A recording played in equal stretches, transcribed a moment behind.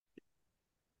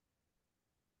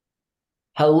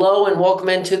Hello and welcome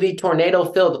into the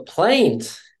tornado-filled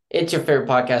plains. It's your favorite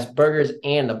podcast, Burgers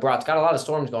and the Brats. Got a lot of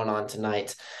storms going on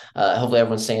tonight. Hopefully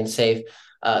everyone's staying safe.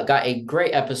 Got a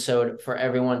great episode for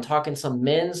everyone, talking some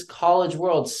men's College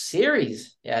World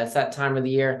Series. Yeah, it's that time of the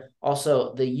year.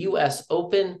 Also, the U.S.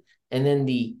 Open and then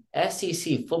the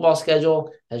SEC football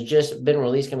schedule has just been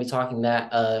released. Going to be talking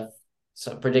that,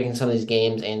 so predicting some of these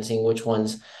games and seeing which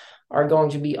ones are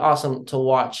going to be awesome to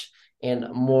watch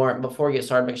and more. Before we get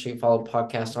started, make sure you follow the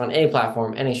podcast on any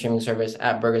platform, any streaming service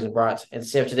at Burgers and Brats, and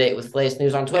stay up to date with the latest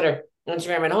news on Twitter,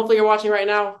 Instagram, and hopefully you're watching right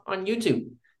now on YouTube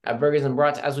at Burgers and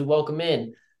Brats as we welcome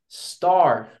in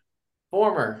star,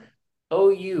 former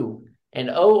OU and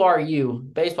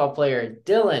ORU baseball player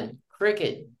Dylan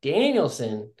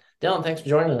Criquet-Danielson. Dylan, thanks for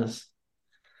joining us.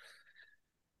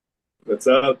 What's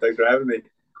up? Thanks for having me.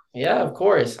 Yeah, of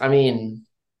course. I mean,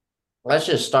 let's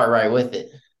just start right with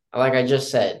it. Like I just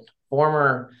said,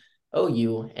 former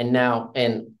OU and now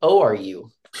an ORU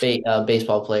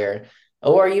baseball player.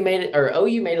 ORU made it, or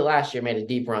OU made it last year, made a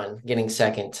deep run, getting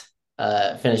second,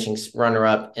 finishing runner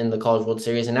up in the College World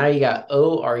Series. And now you got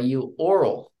ORU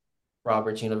Oral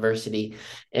Roberts University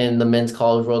in the Men's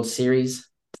College World Series.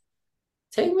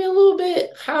 Take me a little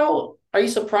bit. How are you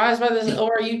surprised by this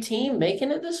ORU team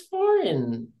making it this far?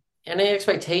 And any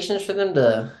expectations for them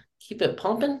to keep it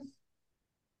pumping?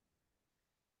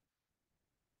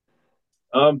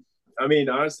 Um,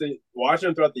 Honestly, watching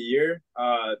them throughout the year,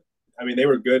 they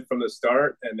were good from the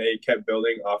start, and they kept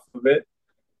building off of it.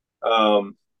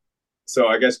 Um, so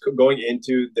I guess going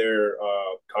into their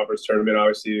conference tournament,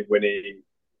 obviously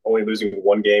only losing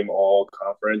one game all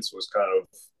conference was kind of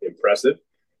impressive.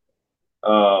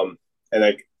 And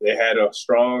like they had a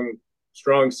strong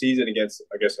season against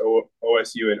I guess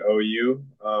OSU and OU,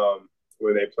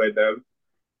 where they played them.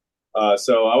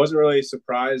 So I wasn't really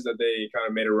surprised that they kind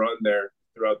of made a run there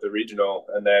throughout the regional,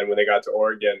 and then when they got to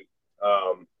Oregon,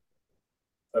 um,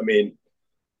 I mean,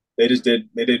 they did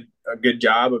a good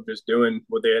job of just doing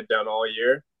what they had done all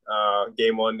year.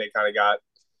 Game one, they kind of got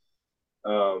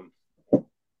um,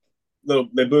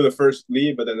 they blew the first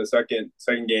lead, but then the second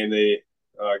game they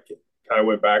kind of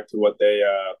went back to what they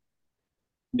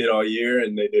did all year,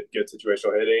 and they did good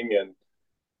situational hitting, and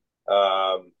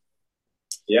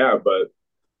yeah, but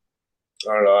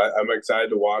I don't know. I'm excited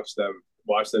to watch them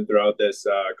throughout this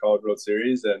College World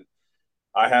Series, and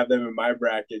I have them in my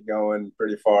bracket going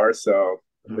pretty far. So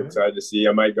I'm excited to see.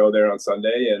 I might go there on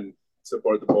Sunday and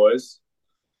support the boys.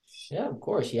 Yeah, of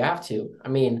course, you have to. I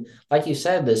mean, like you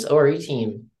said, this ORE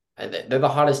team, they're the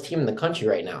hottest team in the country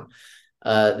right now.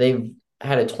 They've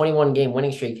had a 21 game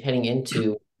winning streak heading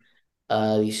into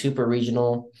the Super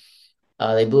Regional.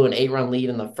 They blew an 8-run lead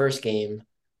in the first game,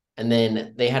 and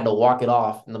then they had to walk it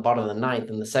off in the bottom of the ninth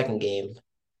in the second game,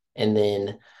 and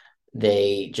then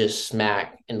they just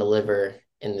smack and deliver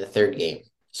in the third game.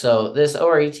 So this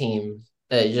ORE team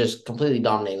just completely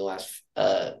dominating the last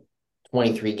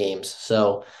 23 games.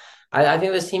 So I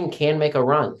think this team can make a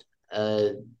run. Uh,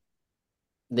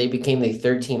 they became the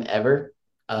third team ever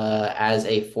as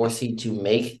a fourth seed to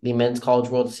make the Men's College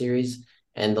World Series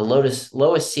and the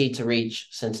lowest seed to reach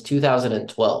since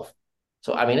 2012.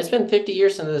 So I mean, it's been 50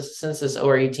 years since this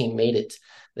ORE team made it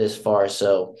this far.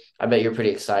 So I bet you're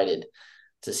pretty excited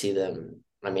to see them.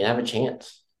 I mean, have a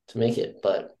chance to make it,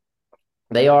 but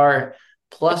they are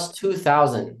plus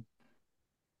 2,000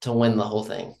 to win the whole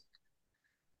thing.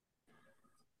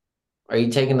 Are you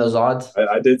taking those odds?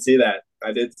 I did see that.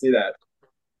 I did see that.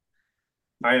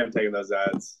 I am taking those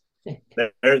ads.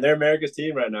 They're America's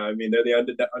team right now. I mean, they're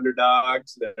the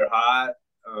underdogs. They're hot.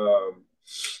 Um,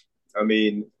 I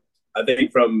mean, I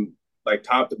think from like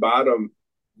top to bottom,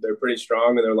 they're pretty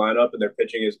strong in their lineup, and their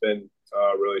pitching has been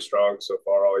really strong so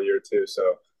far all year too.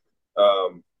 So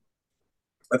um,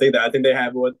 I think they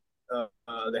have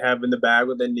in the bag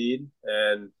what they need,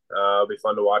 and it'll be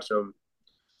fun to watch them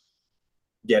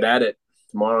get at it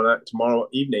tomorrow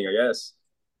evening, I guess,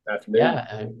 afternoon.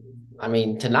 Yeah, I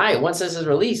mean tonight, once this is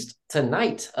released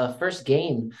tonight, first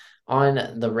game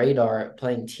on the radar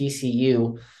playing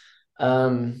TCU.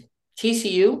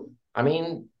 TCU, I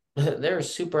mean, they're a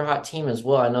super hot team as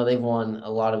well. I know they've won a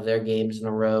lot of their games in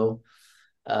a row.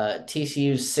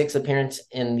 TCU's sixth appearance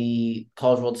in the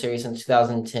College World Series since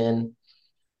 2010.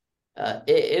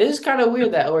 It is kind of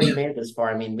weird that already made it this far.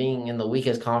 I mean, being in the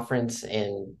weakest conference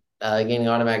and getting an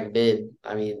automatic bid.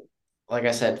 I mean, like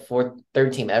I said,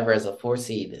 third team ever as a four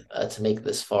seed to make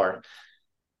this far.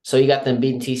 So you got them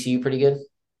beating TCU pretty good.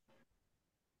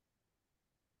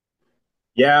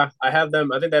 Yeah, I have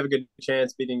them. I think they have a good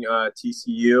chance beating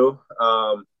TCU.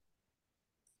 I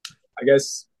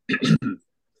guess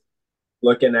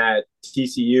looking at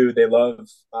TCU, they love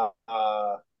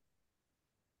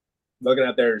looking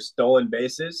at their stolen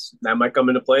bases, that might come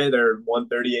into play. They're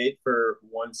 138 for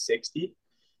 160.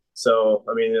 So,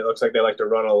 I mean, it looks like they like to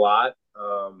run a lot.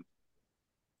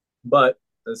 But at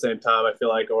the same time, I feel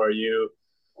like ORU,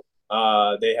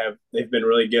 they've been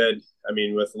really good. I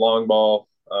mean, with long ball,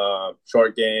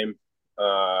 short game.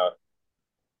 I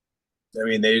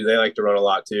mean, they like to run a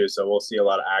lot too, so we'll see a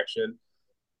lot of action.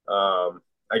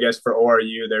 I guess for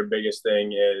ORU, their biggest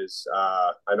thing is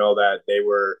I know that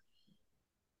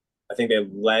I think they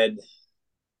led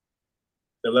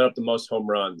up the most home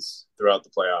runs throughout the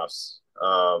playoffs.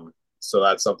 So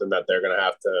that's something that they're going to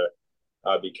have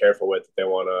to be careful with if they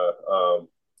want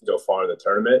to go far in the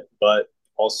tournament. But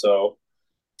also,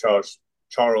 Charles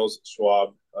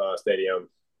Schwab Stadium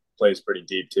plays pretty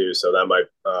deep too, so that might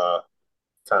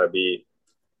kind of be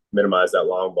minimize that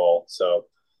long ball. So,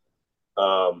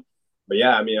 but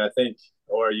yeah, I mean, I think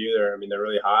ORU, I mean, they're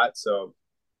really hot, so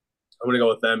I'm going to go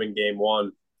with them in game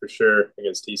one for sure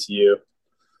against TCU.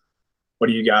 What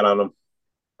do you got on them?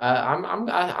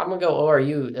 I'm gonna go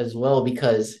ORU as well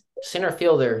because center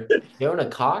fielder Jonah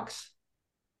Cox.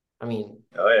 I mean,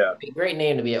 Oh yeah, great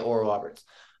name to be at Oral Roberts.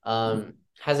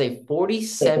 Has a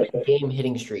 47 game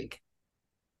hitting streak.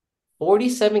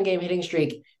 47 game hitting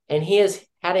streak, and he has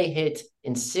had a hit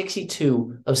in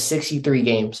 62 of 63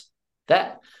 games.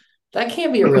 That that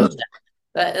can't be a real stat.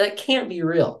 That can't be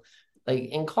real. Like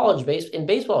in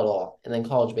baseball at all, and then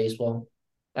college baseball,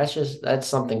 that's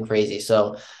something crazy.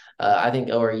 So I think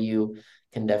ORU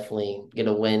can definitely get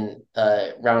a win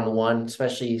round one,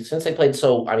 especially since they played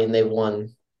so. I mean, they've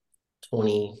won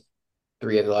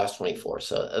 23 of the last 24,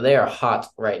 so they are hot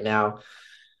right now.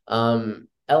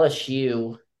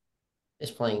 LSU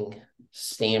is playing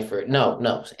Stanford. No,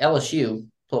 LSU.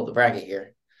 Pull up the bracket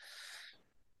here.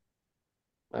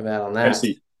 My bad on that.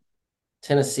 Tennessee.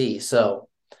 Tennessee. So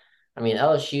I mean,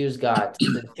 LSU's got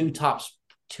the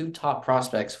two top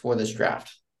prospects for this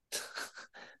draft.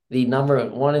 The number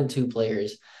one and two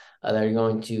players that are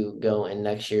going to go in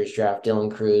next year's draft: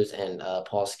 Dylan Cruz and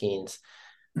Paul Skeens.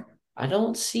 I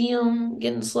don't see them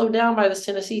getting slowed down by this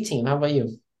Tennessee team. How about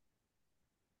you?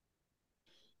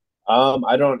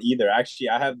 I don't either. Actually,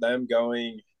 I have them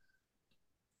going.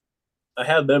 I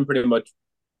have them pretty much.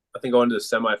 I think going to the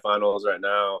semifinals right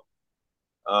now.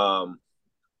 Um,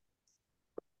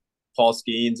 Paul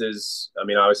Skeens is. I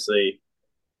mean, obviously,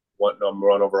 what number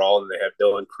one overall, and they have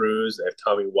Dylan Cruz. They have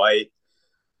Tommy White.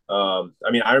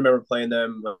 I mean, I remember playing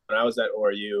them when I was at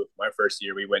ORU. My first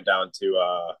year, we went down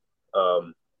to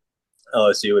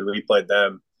LSU and we played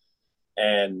them,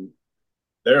 and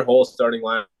their whole starting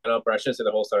lineup, or I shouldn't say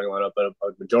the whole starting lineup, but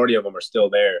a majority of them are still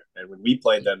there. And when we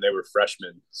played them, they were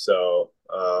freshmen. So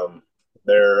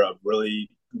they're a really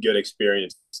good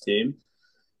experienced team.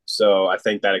 So I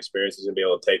think that experience is going to be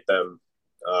able to take them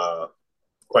uh,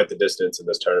 quite the distance in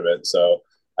this tournament. So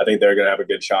I think they're going to have a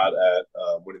good shot at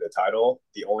winning the title.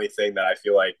 The only thing that I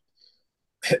feel like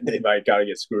they might kind of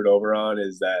get screwed over on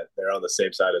is that they're on the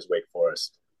same side as Wake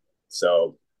Forest.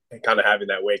 So kind of having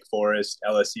that Wake Forest,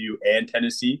 LSU, and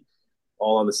Tennessee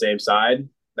all on the same side,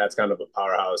 that's kind of a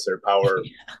powerhouse or power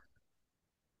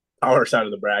side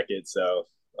of the bracket. So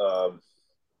um,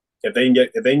 if they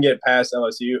can get past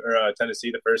LSU or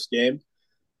Tennessee the first game,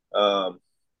 um,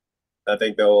 I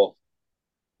think they'll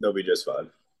be just fine.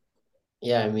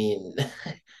 Yeah, I mean,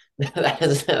 that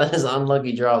is an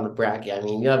unlucky draw in the bracket. I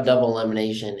mean, you have double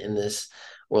elimination in this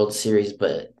World Series,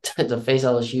 but to face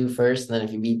LSU first, and then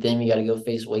if you beat them, you got to go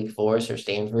face Wake Forest or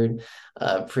Stanford.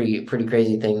 Pretty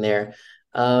crazy thing there.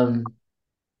 Um,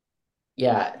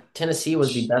 yeah, Tennessee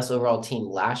was the best overall team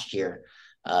last year.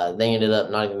 They ended up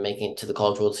not even making it to the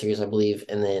College World Series, I believe.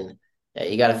 And then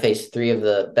you got to face three of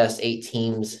the best eight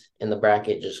teams in the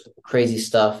bracket. Just crazy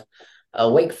stuff.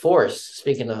 Wake Forest,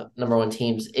 speaking of number one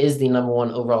teams, is the number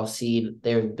one overall seed.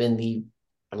 They've been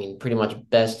pretty much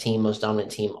best team, most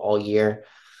dominant team all year.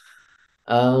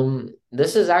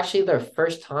 This is actually their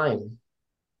first time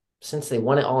since they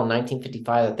won it all in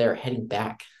 1955 that they're heading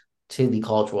back to the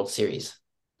College World Series.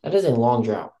 That is a long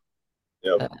drought.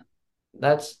 Yep. That,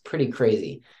 that's pretty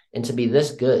crazy, and to be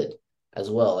this good as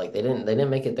well. Like they didn't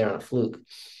make it there on a fluke.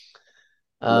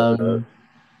 Uh, Um,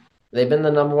 they've been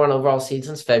the number one overall seed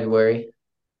since February,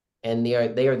 and they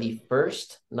are the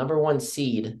first number one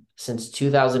seed since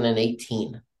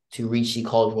 2018 to reach the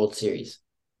College World Series.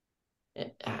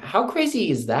 How crazy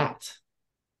is that?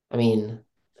 I mean,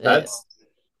 that's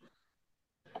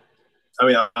I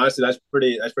mean, honestly, that's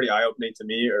pretty eye opening to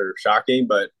me or shocking,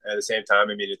 but at the same time,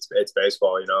 I mean, it's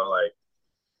baseball, you know, like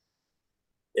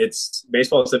it's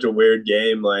baseball is such a weird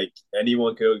game. Like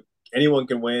anyone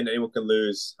can win, anyone can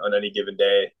lose on any given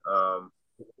day.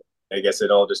 I guess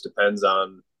it all just depends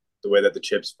on. the way that the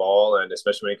chips fall, and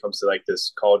especially when it comes to like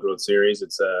this College World Series,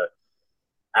 it's a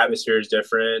atmosphere is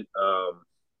different.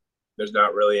 There's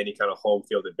not really any kind of home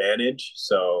field advantage,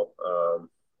 so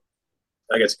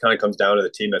I guess it kind of comes down to the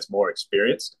team that's more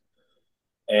experienced.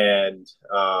 And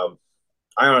I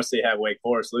honestly have Wake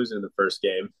Forest losing in the first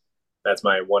game. That's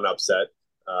my one upset.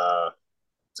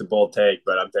 It's a bold take,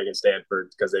 but I'm taking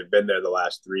Stanford because they've been there the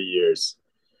last 3 years.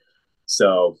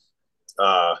 So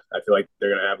I feel like they're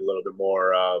going to have a little bit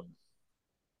more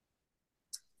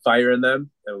fire in them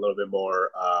and a little bit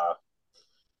more, I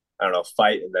don't know,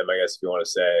 fight in them, I guess, if you want to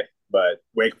say. But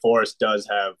Wake Forest does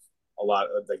have a lot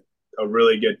of like a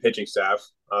really good pitching staff,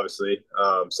 obviously.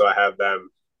 So I have them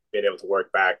being able to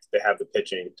work back. They have the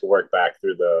pitching to work back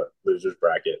through the losers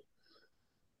bracket.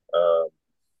 Um,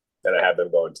 and I have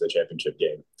them going to the championship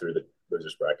game through the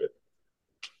losers bracket.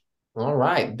 All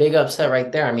right, big upset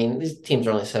right there. I mean, these teams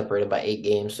are only separated by 8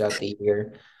 games throughout the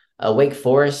year. Wake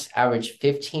Forest averaged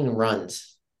 15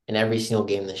 runs in every single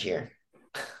game this year.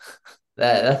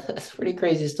 That's pretty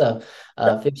crazy stuff.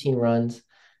 15 runs.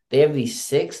 They have the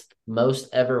sixth most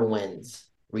ever wins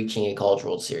reaching a College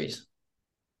World Series.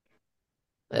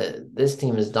 This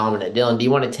team is dominant. Dylan, do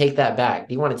you want to take that back?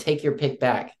 Do you want to take your pick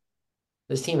back?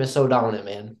 This team is so dominant,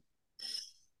 man.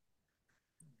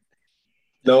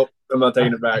 Nope, I'm not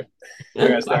taking it back. I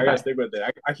gotta stick with it.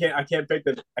 I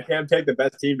can't pick the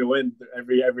best team to win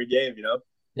every game. You know.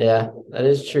 Yeah, that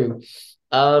is true.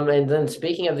 And then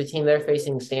speaking of the team, they're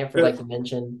facing Stanford, like you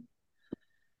mentioned.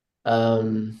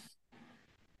 Um,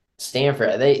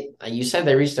 Stanford, you said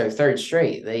they reached their third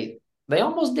straight. They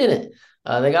almost didn't.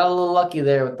 They got a little lucky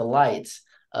there with the lights,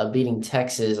 beating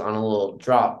Texas on a little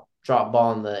drop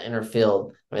ball in the inner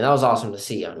field. I mean, that was awesome to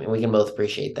see. I mean, we can both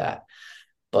appreciate that.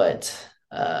 But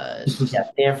yeah,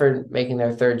 Stanford making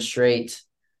their third straight.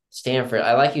 Stanford,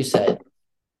 I like you said,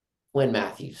 Quinn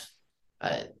Matthews.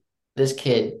 Uh, this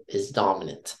kid is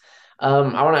dominant. I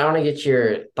want to get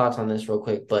your thoughts on this real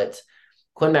quick, but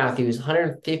Quinn Matthews,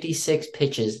 156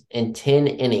 pitches in 10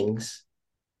 innings.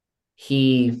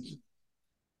 He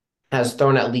has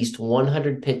thrown at least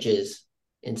 100 pitches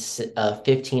in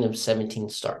 15 of 17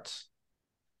 starts.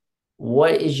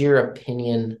 What is your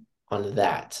opinion on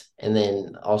that? And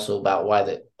then also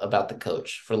about the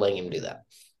coach for letting him do that.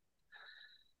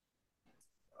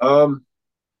 Um,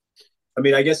 I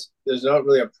mean, I guess there's not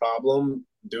really a problem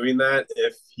doing that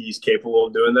if he's capable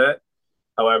of doing that.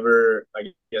 However,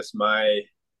 I guess my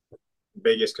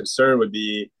biggest concern would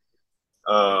be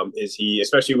is he,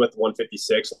 especially with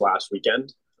 156 last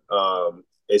weekend,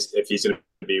 is if he's going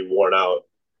to be worn out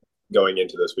going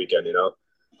into this weekend. You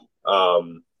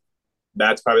know,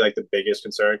 that's probably like the biggest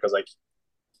concern because like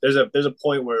there's a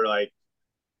point where like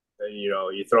you know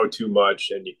you throw too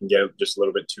much and you can get just a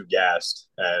little bit too gassed.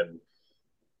 And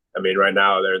I mean, right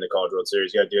now they're in the College World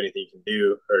Series. You got to do anything you can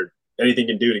do or anything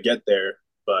you can do to get there.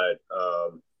 But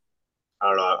I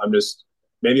don't know. I'm just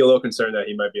maybe a little concerned that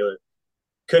he might be able to,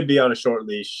 could be on a short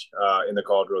leash in the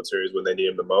College World Series when they need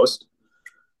him the most.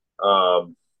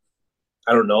 Um,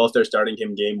 I don't know if they're starting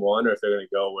him game one or if they're going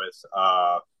to go with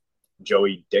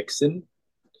Joey Dixon.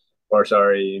 Or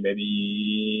sorry,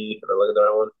 maybe look at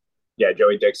that one. Yeah,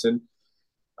 Joey Dixon,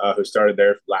 who started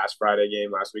their last Friday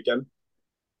game last weekend.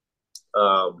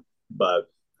 But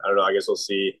I don't know. I guess we'll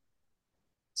see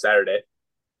Saturday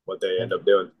what they end up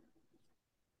doing.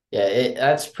 Yeah,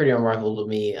 that's pretty remarkable to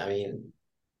me. I mean,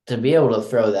 to be able to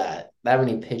throw that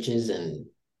many pitches in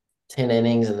 10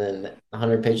 innings and then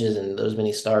 100 pitches and those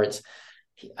many starts,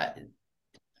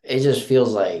 it just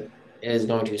feels like it is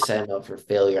going to set him up for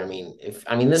failure.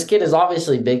 I mean this kid is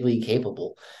obviously big league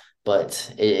capable,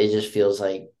 but it just feels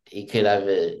like he could have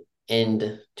an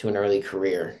end to an early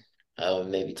career of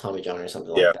maybe Tommy John or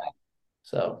something like Yeah, that.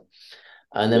 So,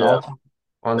 and then yeah, also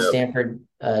on yeah, Stanford,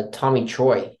 Tommy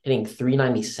Troy hitting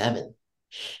 397.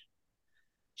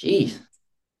 Jeez,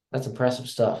 that's impressive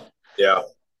stuff. yeah. Um,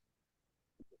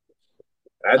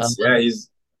 That's yeah. He's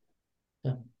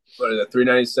yeah, what is it?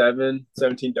 397,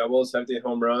 17 doubles, 17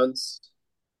 home runs,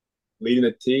 leading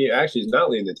the team. Actually, he's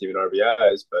not leading the team in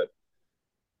RBIs,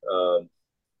 but um,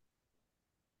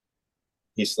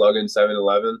 he's slugging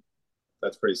 711.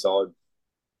 That's pretty solid.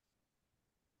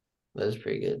 that is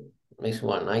pretty good. Makes me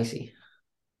want an icy.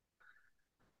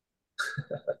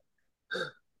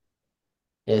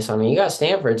 Yes, I mean you got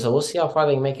Stanford, so we'll see how far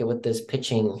they can make it with this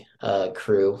pitching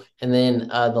crew. And then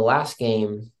the last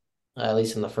game, at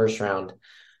least in the first round,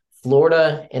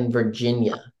 Florida and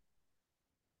Virginia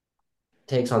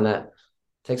takes on that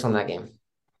takes on that game.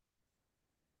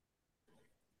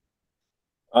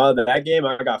 That game,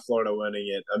 I got Florida winning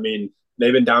it. I mean,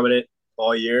 they've been dominant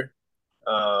all year.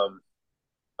 Um,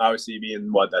 obviously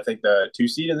being what I think the 2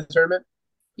 seed in the tournament,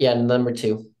 Yeah, number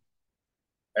two.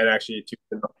 and actually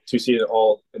two seed in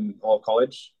all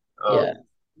college. Yeah, Um,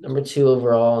 number two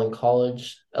overall in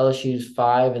college. LSU's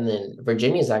five, and then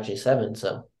Virginia's actually seven.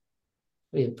 So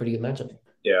we have a pretty good matchup.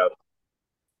 yeah,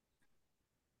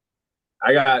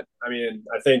 I mean,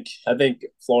 I think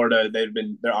Florida. Their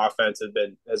offense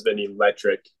has been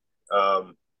electric,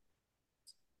 um,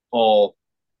 all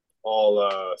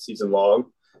season long,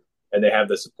 and they have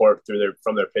the support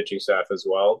from their pitching staff as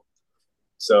well.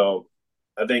 So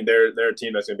I think they're a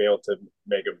team that's going to be able to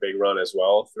make a big run as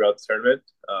well throughout the tournament,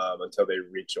 until they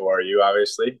reach ORU,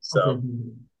 obviously. So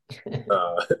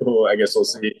well, I guess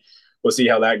we'll see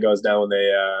how that goes down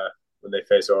when they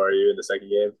face ORU in the second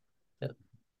game.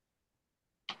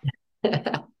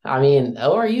 I mean,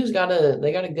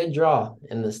 they got a good draw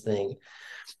in this thing.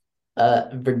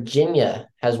 Virginia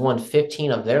has won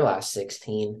 15 of their last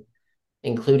 16,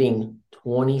 including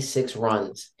 26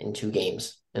 runs in two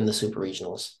games in the Super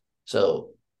Regionals. So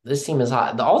this team is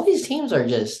hot. All these teams are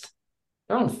just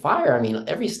they're on fire. I mean,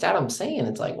 every stat I'm saying,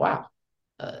 it's like, wow,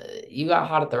 you got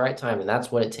hot at the right time, and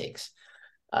that's what it takes.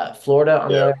 Florida, on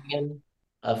the Yeah, other hand,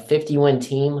 a 50-win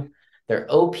team. Their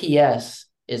OPS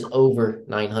is over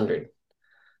 900.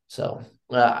 So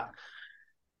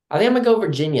I think I'm gonna go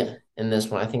Virginia in this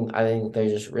one. I think they're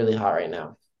just really hot right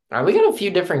now. All right, we got a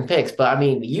few different picks, but I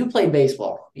mean, you played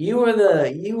baseball. You were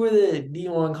the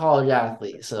D1 college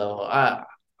athlete, so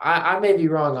I may be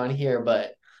wrong on here,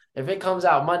 but if it comes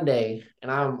out Monday and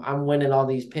I'm winning all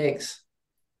these picks,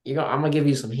 I'm gonna give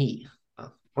you some heat.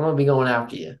 I'm gonna be going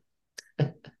after you.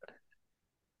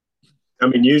 I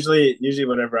mean, usually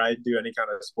whenever I do any kind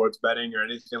of sports betting or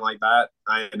anything like that,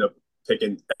 I end up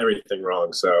picking everything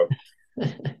wrong. So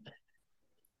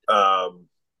um,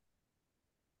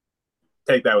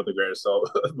 take that with a grain of salt.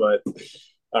 But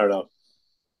I don't know.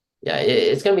 Yeah,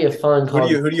 it's gonna be a fun Who do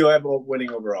college. you who do you have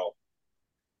winning overall?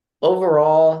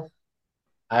 Overall,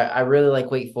 I really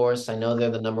like Wake Forest. I know they're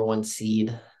the number one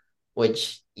seed,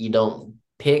 which you don't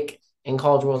pick in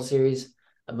College World Series.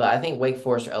 But I think Wake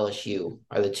Forest or LSU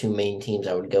are the two main teams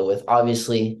I would go with.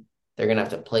 Obviously, they're gonna have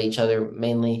to play each other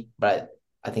mainly, but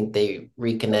I think they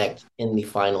reconnect in the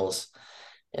finals,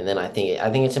 and then I think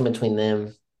it's in between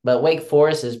them. But Wake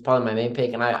Forest is probably my main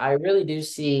pick, and I really do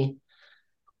see.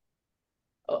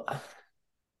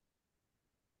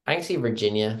 I can see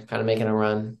Virginia kind of making a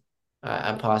run.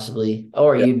 I possibly,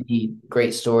 or Yeah, you'd be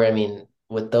great story. I mean,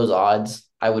 with those odds,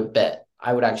 I would bet.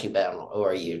 I would actually bet on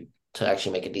ORU to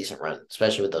actually make a decent run,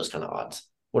 especially with those kind of odds.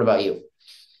 What about you?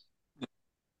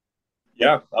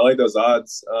 yeah, I like those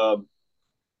odds.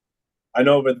 I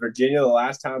know with Virginia, the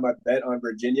last time I bet on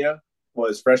Virginia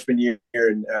was freshman year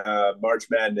in March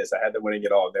Madness. I had them winning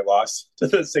it all. They lost to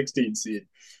the 16 seed,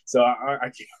 so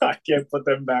I can't put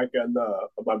them back on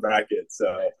my bracket.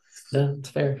 So Yeah, it's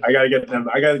fair. I got to get them.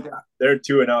 They're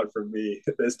 2-0 for me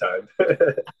this time.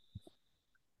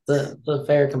 It's a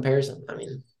fair comparison. I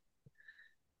mean,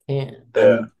 yeah. I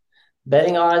Yeah, mean,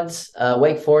 betting odds.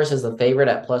 Wake Forest is the favorite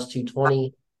at plus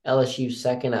 220. LSU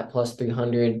second at plus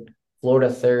 300. Florida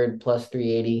third plus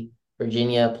 380.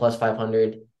 Virginia plus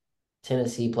 500.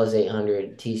 Tennessee plus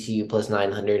 800, TCU plus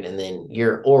 900, and then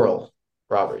your Oral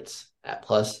Roberts at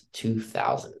plus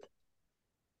 2,000.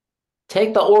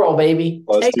 Take the Oral, baby.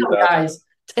 plus Take two them, guys.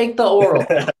 Take the Oral.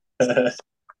 thousand.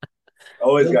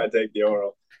 Always got to take the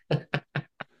oral.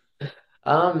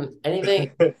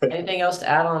 Anything else to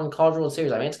add on College World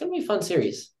Series? I mean, it's gonna be a fun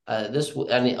series. I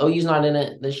mean, OU's not in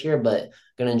it this year, but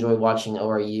gonna enjoy watching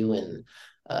ORU and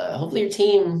hopefully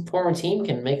your former team,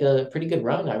 can make a pretty good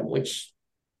run, which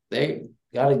they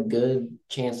got a good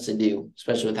chance to do,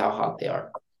 especially with how hot they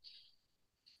are.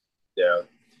 Yeah,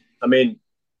 I mean,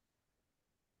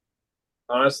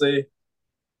 honestly,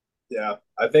 yeah,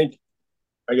 I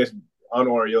guess on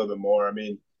Oreo a little bit more. I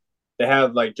mean, they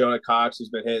have like Jonah Cox, who's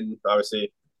been hitting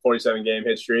obviously 47 game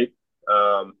hit streak,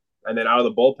 and then out of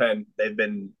the bullpen, they've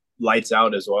been lights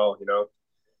out as well.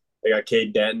 They got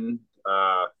Cade Denton.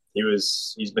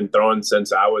 He's been throwing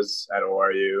since I was at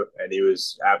ORU, and he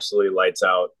was absolutely lights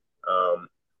out. Um,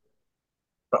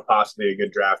 Possibly a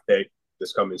good draft pick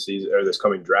this coming season or this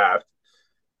coming draft.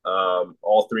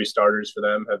 All three starters for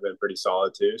them have been pretty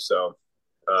solid too. So,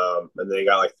 and they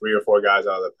got like three or four guys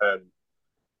out of the pen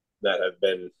that have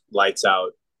been lights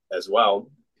out as well.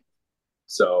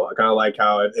 So I kind of like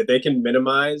how if they can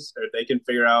minimize or if they can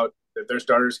figure out if their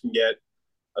starters can get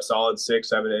a solid 6,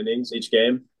 7 innings each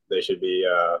game, they should be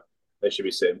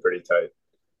sitting pretty tight.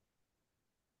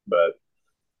 But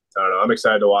I don't know. I'm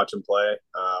excited to watch them play.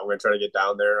 I'm gonna try to get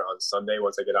down there on Sunday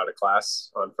once I get out of class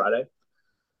on Friday,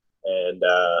 and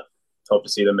hope to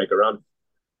see them make a run.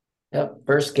 Yep.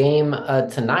 First game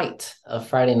tonight,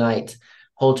 Friday night.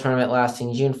 Whole tournament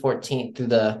lasting June 14th through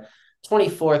the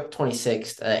 24th,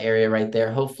 26th area right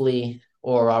there. Hopefully,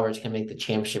 Oral Roberts can make the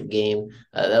championship game.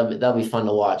 That'll be fun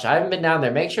to watch. I haven't been down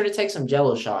there. Make sure to take some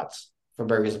Jello shots for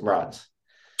Burgers and Brats.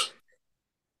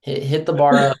 Hit the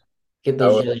bar up, get I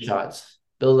those will. Jello shots.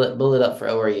 Build it up for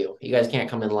ORU. You guys can't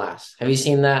come in last. Have you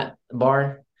seen that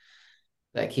bar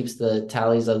that keeps the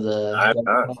tallies of the I'm Jello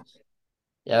not shots?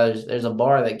 Yeah, there's a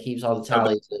bar that keeps all the I've been-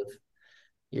 tallies of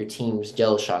your team's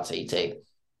Jello shots that you take.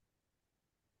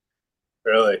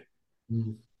 really.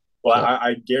 Mm. Well, Yeah.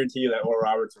 I guarantee you that Oral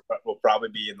Roberts will probably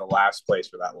be in the last place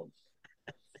for that one.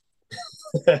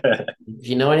 If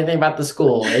you know anything about the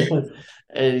school,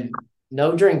 uh,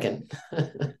 no drinking.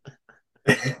 So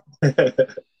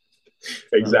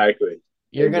Exactly.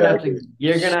 Exactly.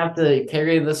 you're gonna have to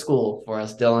carry the school for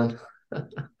us, Dylan.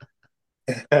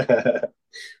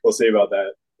 We'll see about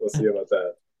that. We'll see about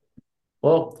that.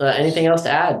 Well, anything else to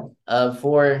add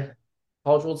before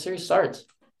College World Series starts?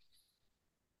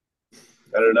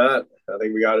 Better not. I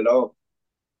think we got it all.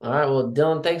 All right. Well,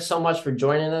 Dylan, thanks so much for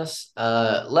joining us.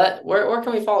 Where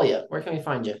can we follow you? Where can we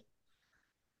find you?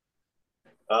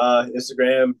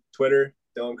 Instagram, Twitter,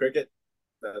 Dylan Cricket.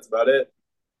 That's about it.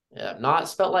 Yeah, not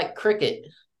spelled like cricket,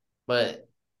 but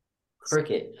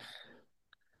cricket.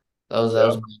 That was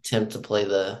Yep. my attempt to play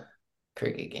the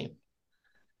cricket game.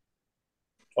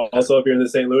 Also, if you're in the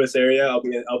St. Louis area, I'll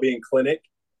be in clinic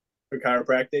for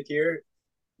chiropractic here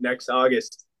next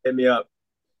August. Hit me up.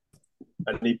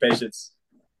 I need patience.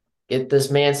 Get this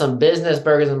man some business,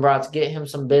 Burgers and Brats. Get him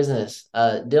some business.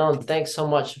 Dylan, thanks so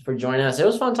much for joining us. It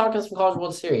was fun talking some College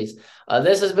World Series.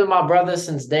 This has been my brother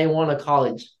since day one of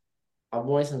college. My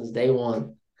boy since day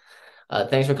one.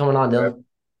 Thanks for coming on, All right. Dylan.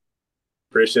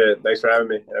 Appreciate it. Thanks for having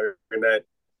me. Have a good night.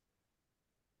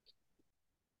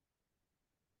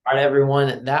 All right,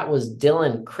 everyone. That was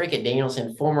Dylan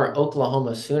Criquet-Danielson, former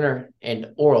Oklahoma Sooner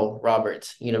and Oral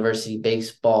Roberts University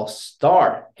baseball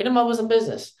star. Hit him up with some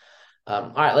business.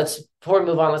 All right, before we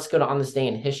move on, let's go to On This Day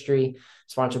in History,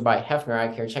 sponsored by Hefner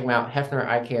Eye Care. Check them out,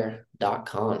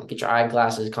 hefnereyecare.com. Get your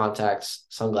eyeglasses, contacts,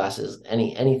 sunglasses,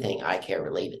 anything eye care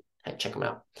related. Check them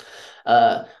out.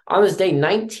 On this day,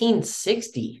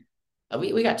 1960,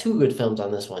 we got two good films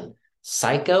on this one.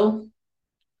 Psycho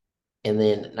and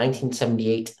then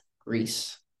 1978,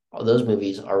 Grease. All those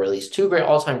movies are released. Two great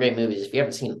all-time great movies. If you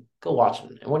haven't seen them, go watch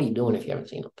them. And what are you doing if you haven't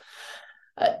seen them?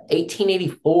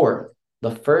 1884,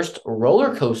 the first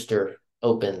roller coaster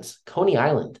opens, Coney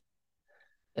Island.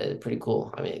 Pretty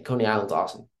cool. I mean, Coney Island's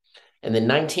awesome. And then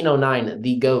 1909,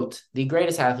 the GOAT, the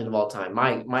greatest athlete of all time,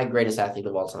 my greatest athlete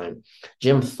of all time,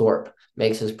 Jim Thorpe,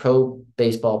 makes his pro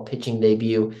baseball pitching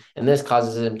debut, and this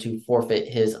causes him to forfeit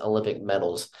his Olympic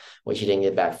medals, which he didn't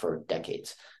get back for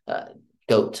decades.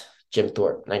 GOAT, Jim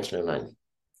Thorpe, 1909.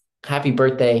 Happy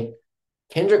birthday,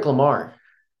 Kendrick Lamar,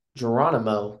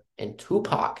 Geronimo, and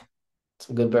Tupac.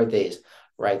 Some good birthdays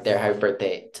right there. Happy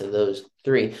birthday to those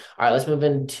three. All right, let's move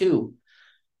into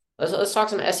let's talk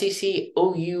some SEC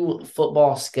OU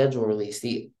football schedule release.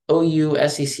 The OU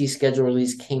SEC schedule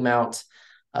release came out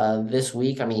this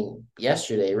week. I mean,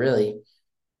 yesterday, really.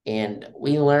 And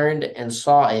we learned and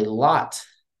saw a lot.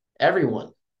 Every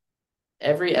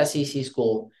SEC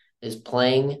school is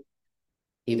playing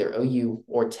either OU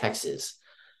or Texas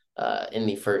in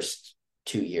the first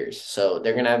 2 years. So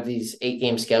they're going to have these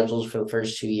 8-game schedules for the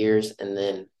first 2 years and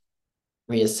then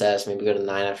reassess, maybe go to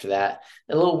 9 after that.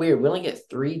 A little weird. We only get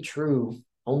 3 true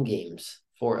home games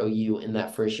for OU in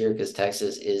that first year because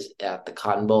Texas is at the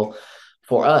Cotton Bowl.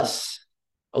 For us,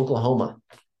 Oklahoma,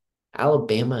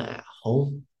 Alabama at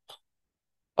home.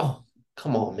 Oh,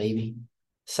 come on, maybe.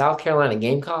 South Carolina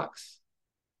Gamecocks,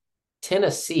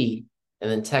 Tennessee,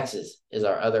 and then Texas is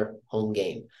our other home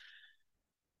game.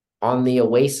 On the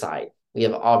away side, we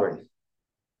have Auburn,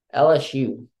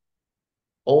 LSU,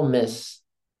 Ole Miss,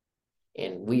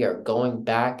 and we are going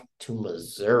back to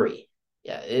Missouri.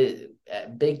 Yeah,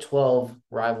 Big 12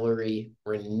 rivalry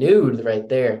renewed right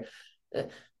there.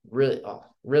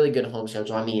 Really good home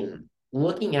schedule. I mean,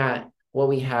 looking at what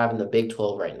we have in the Big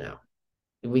 12 right now,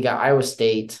 we got Iowa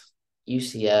State,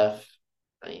 UCF,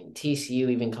 I mean, TCU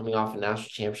even coming off a national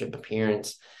championship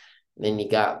appearance. And then you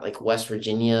got like West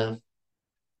Virginia,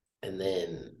 and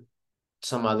then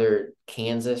some other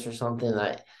Kansas or something.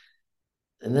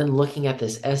 And then looking at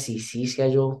this SEC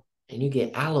schedule, and you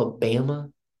get Alabama,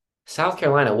 South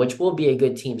Carolina, which will be a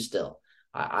good team still.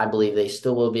 I believe they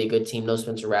still will be a good team. No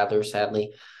Spencer Rattler,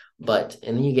 sadly. And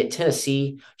then you get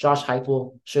Tennessee. Josh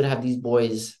Heupel should have these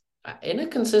boys in a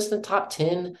consistent top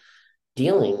 10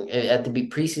 dealing at the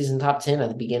preseason top 10 at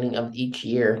the beginning of each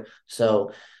year.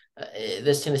 So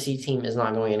This Tennessee team is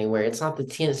not going anywhere. It's not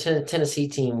the Tennessee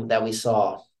team that we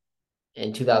saw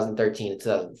in 2013,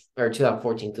 2000, or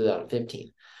 2014,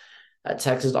 2015.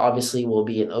 Texas obviously will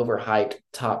be an overhyped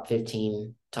top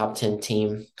 15, top 10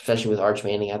 team, especially with Arch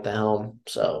Manning at the helm.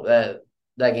 So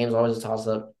that game's always a toss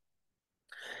up.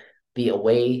 Be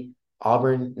away.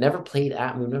 Auburn never played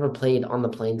at. We've never played on the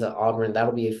plains at Auburn.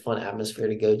 That'll be a fun atmosphere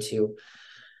to go to.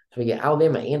 So we get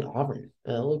Alabama and Auburn.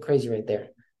 A little crazy right there.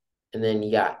 And then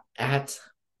you got at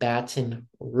Baton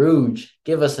Rouge.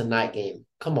 Give us a night game.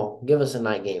 Come on, give us a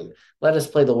night game. Let us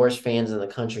play the worst fans in the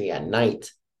country at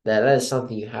night. That is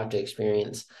something you have to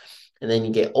experience. And then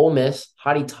you get Ole Miss,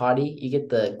 Hotty Toddy. You get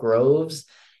the Groves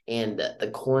and the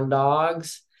Corn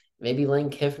Dogs. Maybe Lane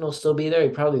Kiffin will still be there. He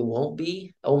probably won't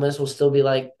be. Ole Miss will still be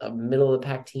like a middle of the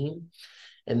pack team.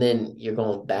 And then you're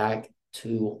going back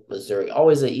to Missouri.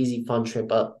 Always an easy, fun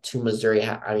trip up to Missouri.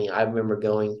 I mean, I remember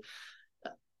going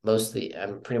mostly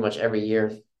pretty much every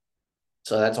year.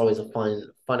 So that's always a fun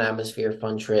atmosphere,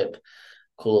 fun trip,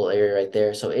 cool little area right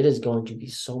there. So it is going to be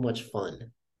so much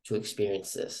fun to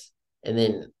experience this. And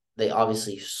then they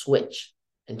obviously switch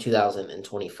in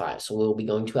 2025. So we'll be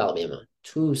going to Alabama,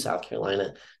 to South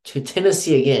Carolina, to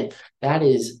Tennessee again. That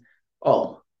is,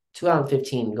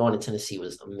 2015 going to Tennessee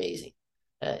was amazing.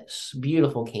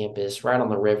 Beautiful campus, right on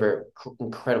the river,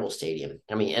 incredible stadium.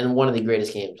 I mean, and one of the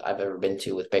greatest games I've ever been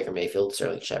to with Baker Mayfield,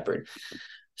 Sterling Shepard.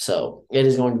 So it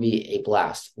is going to be a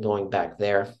blast going back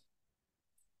there.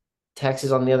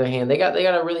 Texas, on the other hand, they got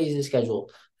a really easy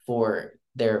schedule for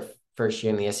their first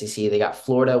year in the SEC. They got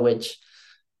Florida, which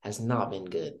has not been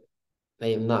good.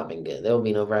 They have not been good. They will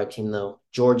be an overhyped team though.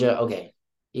 Georgia, okay,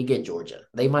 you get Georgia.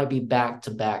 They might be back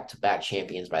to back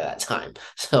champions by that time.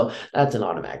 So that's an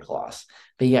automatic loss.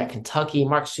 But you got Kentucky.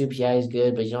 Mark Stoops, yeah, he's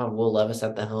good, but you don't have Will Levis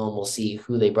at the helm. We'll see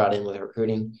who they brought in with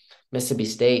recruiting. Mississippi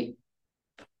State,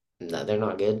 no, they're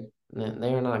not good.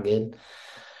 They're not good.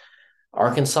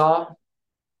 Arkansas,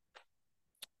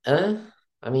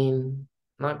 I mean,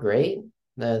 not great.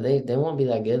 They won't be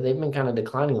that good. They've been kind of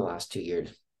declining the last 2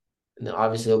 years. And then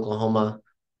obviously Oklahoma,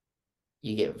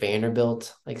 you get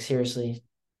Vanderbilt. Like seriously,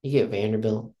 you get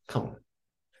Vanderbilt. Come on.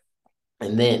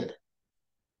 And then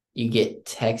you get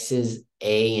Texas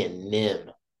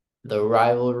A&M. The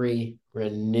rivalry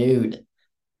renewed.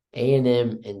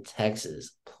 A&M and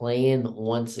Texas playing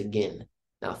once again.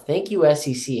 Now, thank you,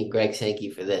 SEC and Greg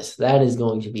Sankey, for this. That is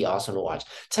going to be awesome to watch.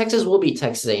 Texas will beat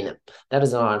Texas A&M. That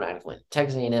is an automatic win.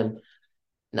 Texas A&M,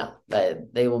 no,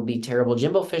 they will be terrible.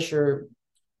 Jimbo Fisher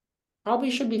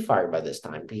probably should be fired by this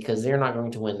time because they're not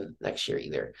going to win next year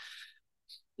either.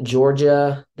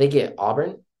 Georgia, they get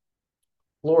Auburn,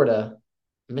 Florida,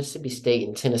 Mississippi State,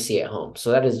 and Tennessee at home.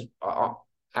 So that is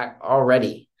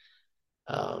already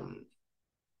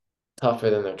tougher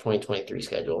than their 2023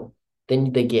 schedule.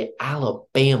 Then they get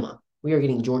Alabama. We are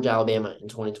getting Georgia, Alabama in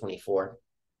 2024.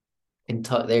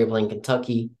 They're playing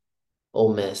Kentucky,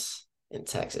 Ole Miss, and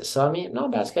Texas. So, I mean, not a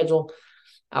bad schedule.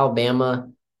 Alabama,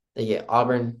 they get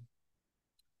Auburn,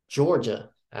 Georgia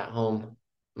at home,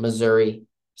 Missouri,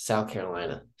 South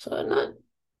Carolina. So, not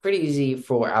pretty easy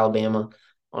for Alabama,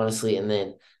 honestly. And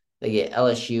then they get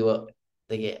LSU.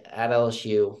 They get at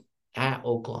LSU, at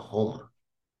Oklahoma.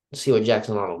 Let's see what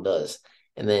Jackson Arnold does.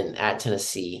 And then at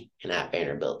Tennessee and at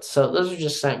Vanderbilt. So those are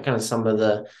just kind of some of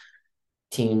the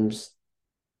teams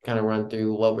kind of run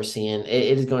through what we're seeing.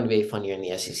 It is going to be a fun year in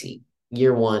the SEC.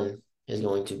 Year one is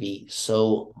going to be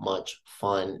so much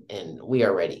fun, and we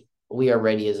are ready. We are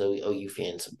ready as OU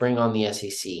fans. Bring on the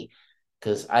SEC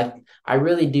because I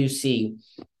really do see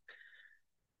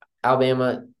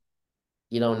Alabama.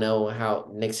 You don't know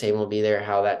how Nick Saban will be there,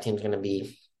 how that team's going to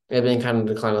be. They've been kind of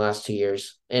declining the last 2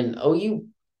 years. And OU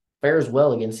fares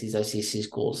well against these SEC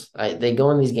schools. They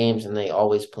go in these games and they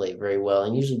always play very well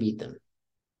and usually beat them.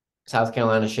 South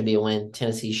Carolina should be a win.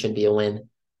 Tennessee should be a win.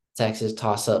 Texas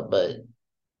toss up, but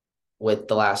with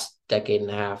the last decade and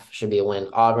a half should be a win.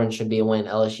 Auburn should be a win.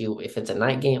 LSU, if it's a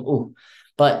night game, ooh.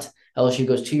 But LSU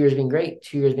goes 2 years being great,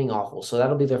 2 years being awful. So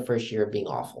that'll be their first year of being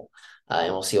awful.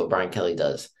 And we'll see what Brian Kelly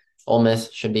does. Ole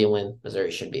Miss should be a win.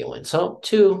 Missouri should be a win. So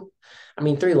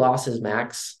 3 losses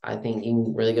max. I think you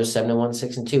can really go 7-1,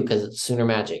 6-2 because it's Sooner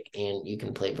Magic and you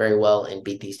can play very well and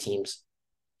beat these teams.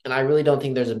 And I really don't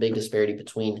think there's a big disparity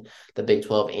between the Big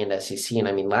 12 and SEC. And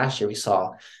I mean, last year we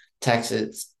saw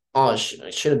Texas,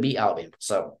 should have beat Alabama.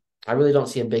 So I really don't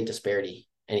see a big disparity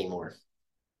anymore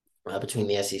between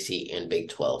the SEC and Big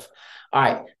 12. All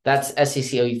right, that's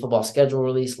SEC OU football schedule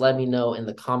release. Let me know in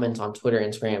the comments on Twitter,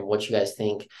 Instagram, what you guys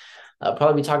think.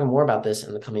 Probably be talking more about this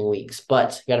in the coming weeks,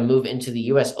 but got to move into the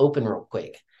U.S. Open real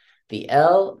quick. The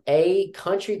L.A.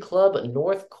 Country Club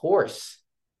North Course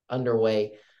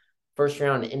underway. First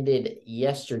round ended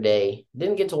yesterday.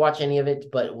 Didn't get to watch any of it,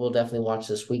 but we'll definitely watch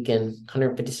this weekend.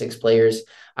 156 players.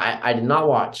 I did not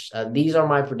watch. These are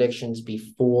my predictions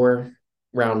before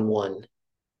round one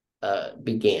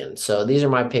began. So these are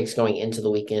my picks going into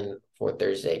the weekend for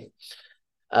Thursday.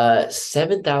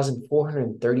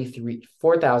 7,433,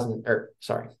 4,000, or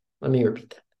sorry, let me repeat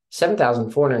that.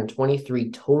 7,423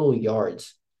 total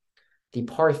yards. The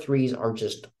par threes are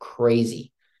just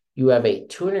crazy. You have a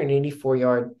 284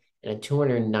 yard and a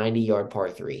 290 yard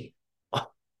par three. Oh,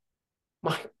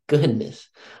 my goodness.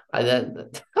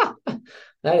 That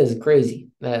that is crazy.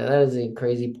 That is a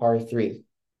crazy par three.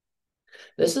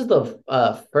 This is the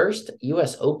first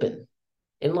U.S. Open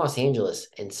in Los Angeles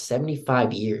in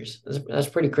 75 years. That's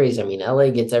pretty crazy. I mean,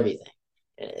 LA gets everything.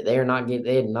 They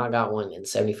had not got one in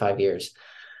 75 years.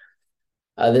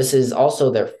 This is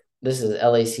also this is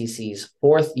LACC's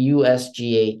fourth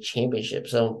USGA championship.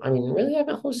 So I mean, really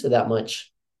haven't hosted that much.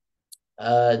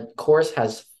 Course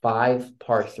has 5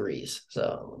 par 3s.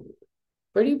 So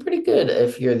pretty good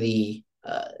if you're the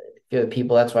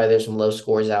people. That's why there's some low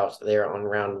scores out there on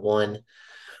round one.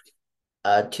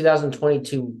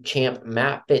 2022 champ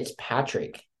Matt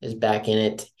Fitzpatrick is back in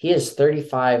it. He is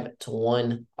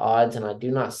 35-1 odds, and I do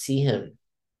not see him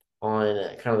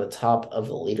on kind of the top of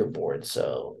the leaderboard.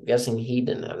 So I'm guessing he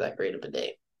didn't have that great of a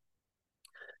day.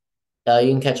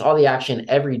 You can catch all the action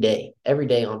every day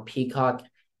on Peacock,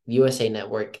 USA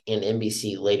Network, and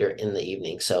NBC later in the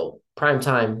evening. So prime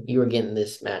time, you are getting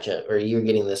this matchup, or you're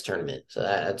getting this tournament. So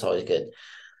that's always good.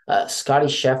 Scotty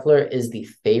Scheffler is the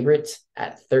favorite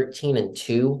at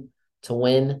 13-2 to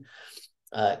win.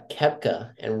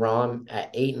 Koepka and Rahm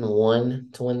at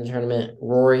 8-1 to win the tournament.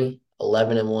 Rory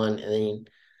 11-1, and then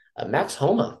Max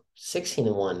Homa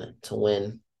 16-1 to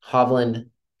win. Hovland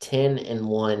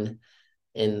 10-1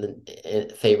 in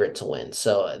the favorite to win.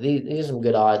 So these are some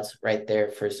good odds right there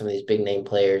for some of these big name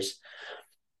players.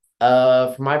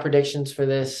 For my predictions for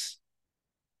this,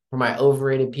 for my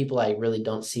overrated people, I really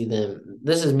don't see them.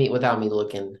 This is me without me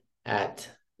looking at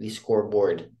the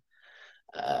scoreboard.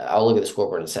 I'll look at the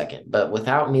scoreboard in a second, but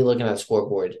without me looking at the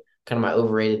scoreboard, kind of my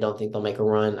overrated, don't think they'll make a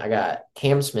run. I got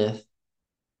Cam Smith,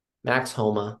 Max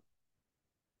Homa,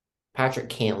 Patrick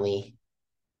Cantley,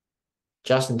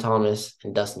 Justin Thomas,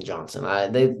 and Dustin Johnson.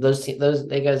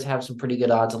 They guys have some pretty good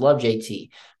odds. I love JT,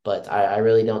 but I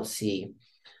really don't see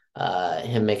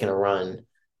him making a run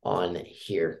on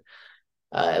here.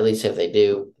 At least if they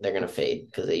do, they're going to fade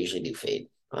because they usually do fade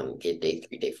on day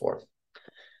 3, day 4.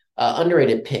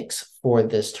 Underrated picks for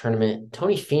this tournament.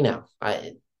 Tony Finau.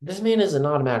 This man is an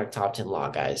automatic top 10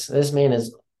 lock, guys. This man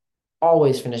is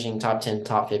always finishing top 10,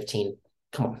 top 15.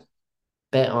 Come on.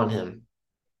 Bet on him.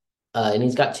 And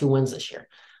he's got 2 wins this year.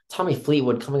 Tommy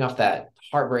Fleetwood coming off that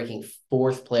heartbreaking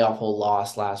 4th playoff hole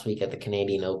loss last week at the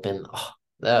Canadian Open. Oh,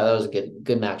 that was a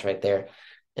good match right there.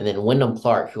 And then Wyndham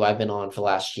Clark, who I've been on for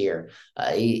last year,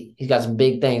 he's got some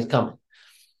big things coming.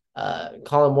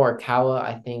 Colin Morikawa,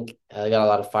 I think, got a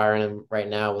lot of fire in him right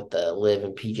now with the Live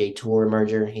and PJ Tour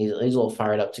merger. He's a little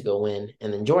fired up to go win.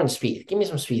 And then Jordan Spieth, give me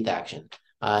some Spieth action.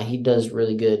 He does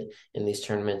really good in these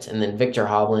tournaments. And then Victor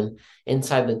Hovland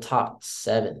inside the top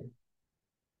 7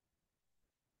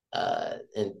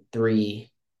 in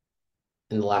the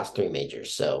last 3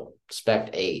 majors. So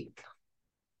expect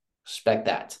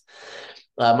that.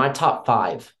 My top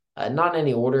 5, not in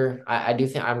any order. I do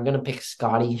think I'm going to pick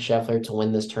Scotty Scheffler to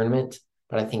win this tournament,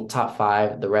 but I think top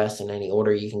 5, the rest in any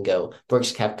order, you can go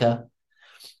Brooks Koepka,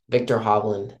 Victor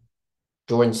Hovland,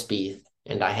 Jordan Spieth,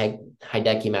 and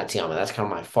Hideki Matsuyama. That's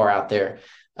kind of my far out there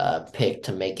pick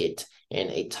to make it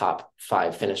in a top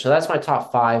 5 finish. So that's my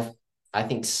top 5. I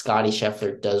think Scotty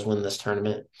Scheffler does win this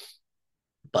tournament,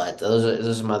 but those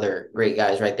are some other great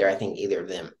guys right there. I think either of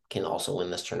them can also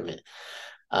win this tournament.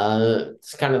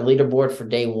 It's kind of the leaderboard for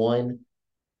day 1.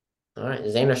 All right,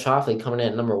 Xander Schauffele coming in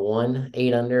at number 1,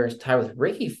 8 under, is tied with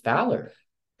Ricky Fowler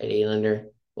at 8 under.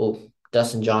 Oh,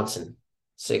 Dustin Johnson,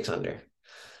 6 under.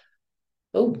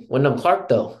 Oh, Wyndham Clark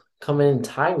though coming in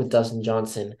tied with Dustin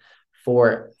Johnson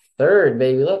for 3rd,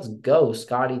 baby. Let's go.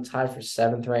 Scotty tied for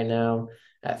 7th right now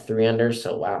at 3 under.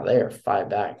 So wow, they are 5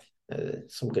 back.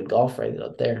 Some good golf right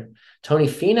up there. Tony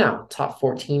Finau, top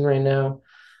 14 right now.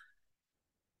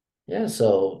 Yeah,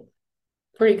 so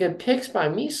pretty good picks by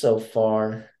me so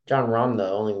far. John Rahm,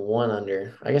 though, only 1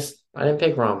 under. I guess I didn't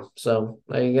pick Rahm, so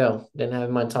there you go. Didn't have him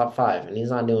in my top 5, and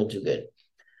he's not doing too good.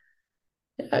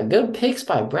 Yeah, good picks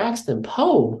by Braxton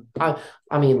Poe. I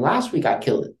mean, last week I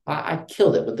killed it. I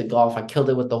killed it with the golf. I killed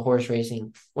it with the horse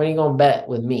racing. When are you going to bet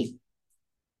with me?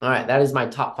 All right, that is my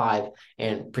top 5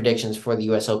 and predictions for the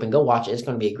U.S. Open. Go watch it. It's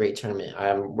going to be a great tournament.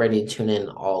 I'm ready to tune in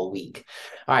all week.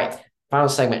 All right, Final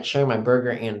segment, sharing my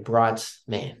burger and brats.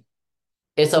 Man,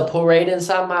 it's a parade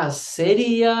inside my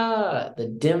city.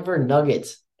 The Denver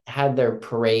Nuggets had their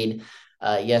parade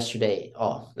yesterday.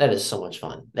 Oh, that is so much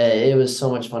fun. It was so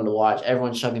much fun to watch.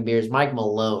 Everyone chugging beers. Mike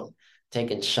Malone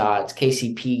taking shots.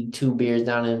 KCP, 2 beers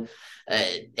down in.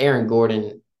 Aaron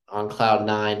Gordon on cloud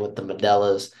nine with the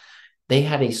Modelo's. They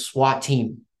had a SWAT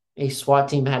team. A SWAT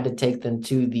team had to take them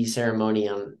to the ceremony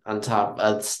on top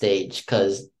of the stage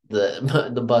because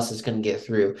the buses couldn't get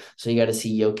through. So you got to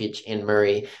see Jokic and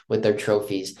Murray with their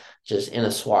trophies just in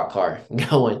a SWAT car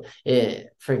going.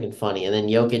 Freaking funny. And then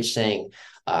Jokic saying,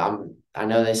 I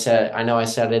know I said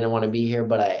I didn't want to be here,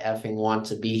 but I effing want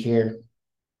to be here.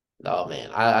 Oh man,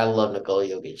 I love Nikola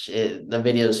Jokic. The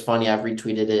video is funny. I've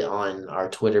retweeted it on our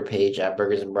Twitter page at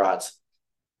Burgers and Brats.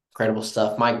 Incredible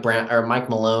stuff. Mike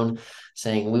Malone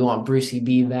saying we want Brucey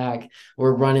B back.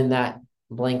 We're running that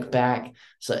blank back.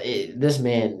 So this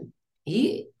man,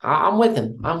 I'm with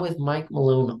him. I'm with Mike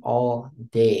Malone all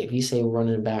day. If you say we're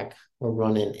running it back, we're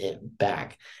running it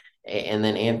back. And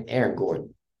then Aaron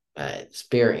Gordon,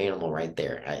 spirit animal right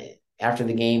there. After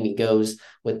the game, he goes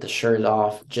with the shirt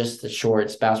off, just the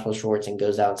shorts, basketball shorts, and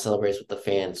goes out and celebrates with the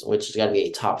fans, which has got to be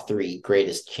a top 3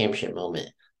 greatest championship moment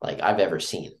like I've ever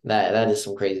seen. That is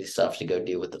some crazy stuff to go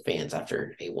do with the fans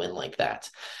after a win like that.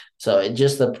 So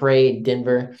just the parade,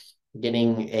 Denver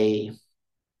getting an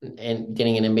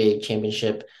NBA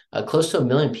championship, close to 1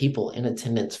 million people in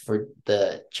attendance for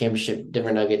the championship,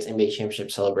 Denver Nuggets NBA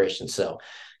championship celebration. So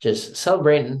just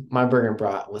celebrating my burger and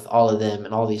brat with all of them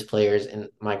and all these players and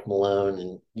Mike Malone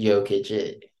and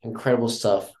Jokic. Incredible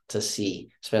stuff to see,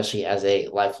 especially as a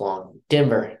lifelong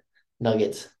Denver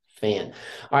Nuggets fan.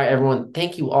 All right, everyone.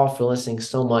 Thank you all for listening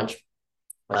so much.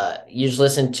 You just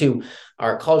listened to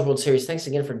our College World Series. Thanks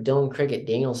again for Dylan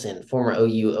Criquet-Danielson, former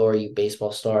ORU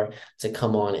baseball star, to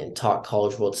come on and talk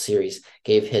College World Series,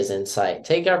 gave his insight.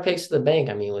 Take our picks to the bank.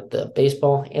 I mean, with the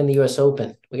baseball and the U.S.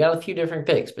 Open, we got a few different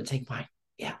picks, but take mine.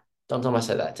 Yeah, don't tell him I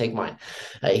said that. Take mine.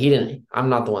 He didn't. I'm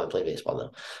not the one that played baseball,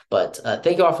 though. But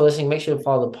thank you all for listening. Make sure to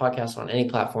follow the podcast on any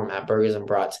platform at Burgers and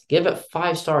Brats. Give it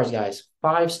 5 stars, guys.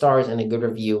 5 stars and a good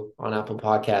review on Apple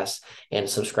Podcasts, and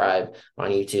subscribe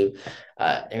on YouTube.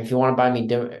 And if you want to buy me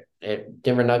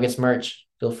Denver Nuggets merch,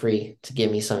 feel free to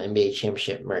give me some NBA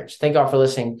championship merch. Thank you all for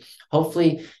listening.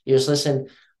 Hopefully you just listen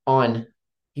on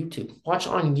YouTube. Watch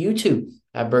on YouTube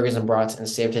at Burgers and Brats and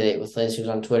stay up to date with latest news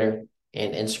on Twitter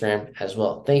and Instagram as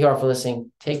well. Thank you all for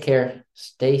listening. Take care.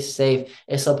 Stay safe.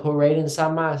 It's a parade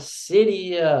inside my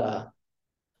city.